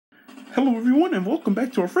Hello everyone and welcome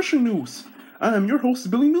back to Refreshing News. I am your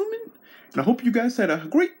host Billy Newman, and I hope you guys had a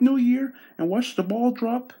great new year and watched the ball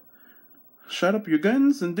drop, shot up your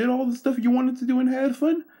guns, and did all the stuff you wanted to do and had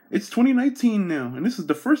fun. It's 2019 now, and this is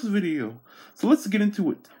the first video, so let's get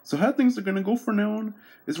into it. So how things are going to go for now on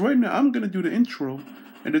is right now I'm going to do the intro,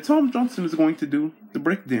 and then Tom Johnson is going to do the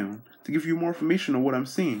breakdown to give you more information on what I'm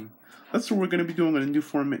seeing. That's what we're going to be doing in a new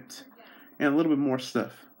format, and a little bit more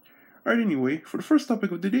stuff. Alright, anyway, for the first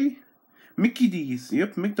topic of the day, Mickey D's,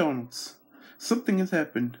 yep, McDonald's. Something has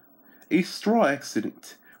happened. A straw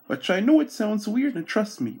accident. Which I know it sounds weird, and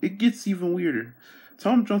trust me, it gets even weirder.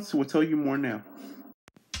 Tom Johnson will tell you more now.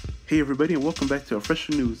 Hey everybody, and welcome back to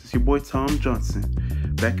Refreshing News. It's your boy Tom Johnson,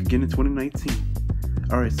 back again in 2019.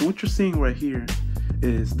 Alright, so what you're seeing right here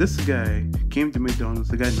is this guy came to McDonald's,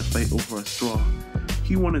 they got in a fight over a straw.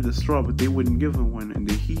 He wanted the straw, but they wouldn't give him one, and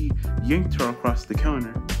then he yanked her across the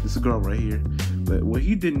counter. This girl right here. But what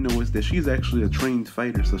he didn't know is that she's actually a trained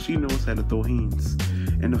fighter, so she knows how to throw hands.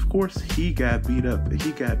 And of course, he got beat up.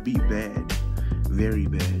 He got beat bad. Very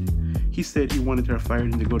bad. He said he wanted her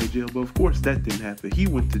fired and to go to jail, but of course that didn't happen. He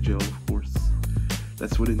went to jail, of course.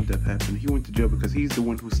 That's what ended up happening. He went to jail because he's the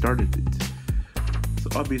one who started it. So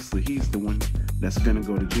obviously he's the one that's gonna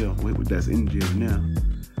go to jail. That's in jail now.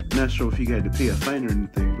 Not sure if he got to pay a fine or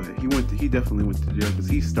anything, but he definitely went to jail because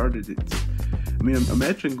he started it. I mean,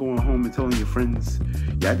 imagine going home and telling your friends,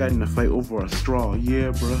 yeah, I got in a fight over a straw. Yeah,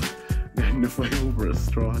 bro, got in a fight over a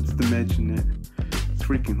straw. Just imagine that. It's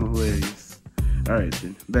freaking hilarious. Alright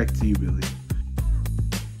then, back to you, Billy.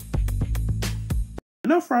 And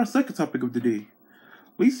now for our second topic of the day.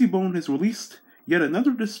 Layzie Bone has released yet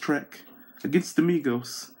another diss track against the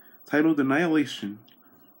Migos, titled Annihilation.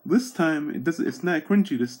 This time, it's not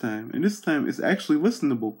cringy this time, and this time it's actually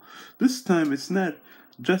listenable. This time it's not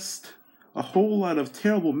just a whole lot of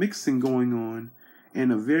terrible mixing going on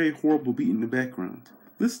and a very horrible beat in the background.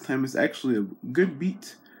 This time it's actually a good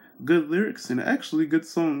beat, good lyrics, and actually a good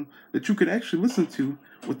song that you could actually listen to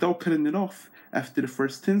without cutting it off after the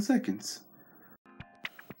first 10 seconds.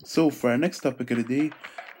 So for our next topic of the day,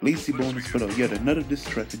 Layzie Bone has put out yet another diss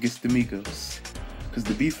track against the Migos. Because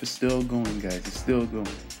the beef is still going, guys. It's still going.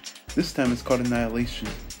 This time it's called Annihilation.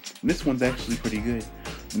 And this one's actually pretty good.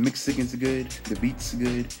 The mixing's good. The beat's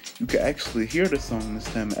good. You can actually hear the song this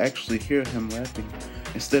time. Actually hear him rapping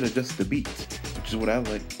instead of just the beat, which is what I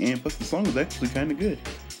like. And plus the song is actually kind of good.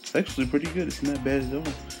 It's actually pretty good. It's not bad at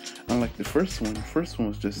all. Unlike the first one. The first one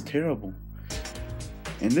was just terrible.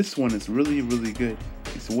 And this one is really, really good.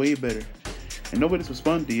 It's way better. And nobody's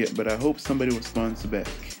responded yet, but I hope somebody responds back.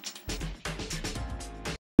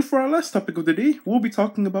 For our last topic of the day, we'll be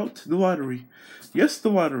talking about the lottery. Yes, the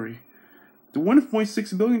lottery. The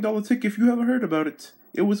 $1.6 billion ticket, if you haven't heard about it,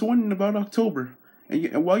 it was won in about October.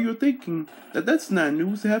 And while you're thinking that that's not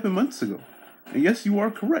news, it happened months ago. And yes, you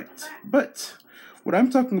are correct. But what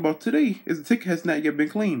I'm talking about today is the ticket has not yet been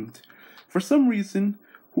claimed. For some reason,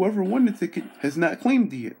 whoever won the ticket has not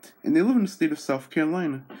claimed it yet. And they live in the state of South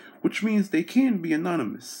Carolina, which means they can be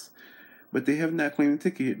anonymous. But they have not claimed the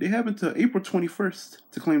ticket yet. They have until April 21st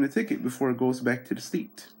to claim the ticket before it goes back to the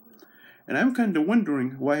state. And I'm kind of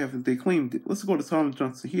wondering why haven't they claimed it. Let's go to Tom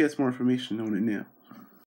Johnson. He has more information on it now.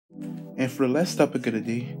 And for the last topic of the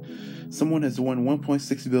day, someone has won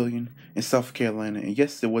 $1.6 billion in South Carolina. And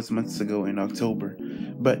yes, it was months ago in October,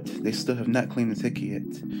 but they still have not claimed the ticket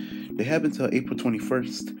yet. They have until April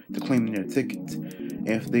 21st to claim their ticket. And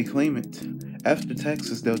if they claim it, after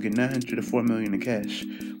taxes, they'll get $900 to $4 million in cash,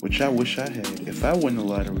 which I wish I had. If I won the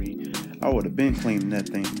lottery, I would have been claiming that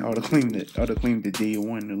thing. I would have claimed it. I would have claimed it day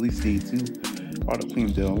one, at least day two. I would have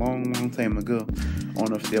claimed it a long, long time ago. I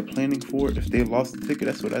don't know if they're planning for it. If they lost the ticket,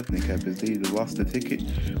 that's what I think happens. They either lost the ticket,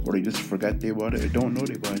 or they just forgot they bought it, or don't know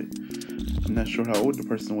they bought it. I'm not sure how old the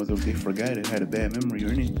person was, or if they forgot it, had a bad memory or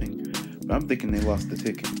anything. But I'm thinking they lost the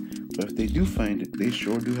ticket. But if they do find it, they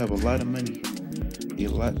sure do have a lot of money. A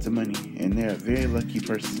lot of money, and they're a very lucky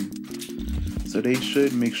person. So they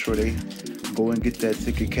should make sure they go and get that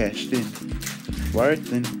ticket cashed in. Alright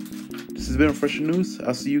then, this has been Refreshing News.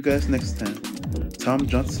 I'll see you guys next time. Tom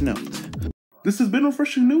Johnson out. This has been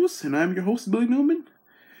Refreshing News, and I'm your host, Billy Newman.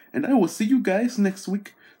 And I will see you guys next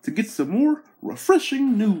week to get some more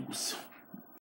refreshing news.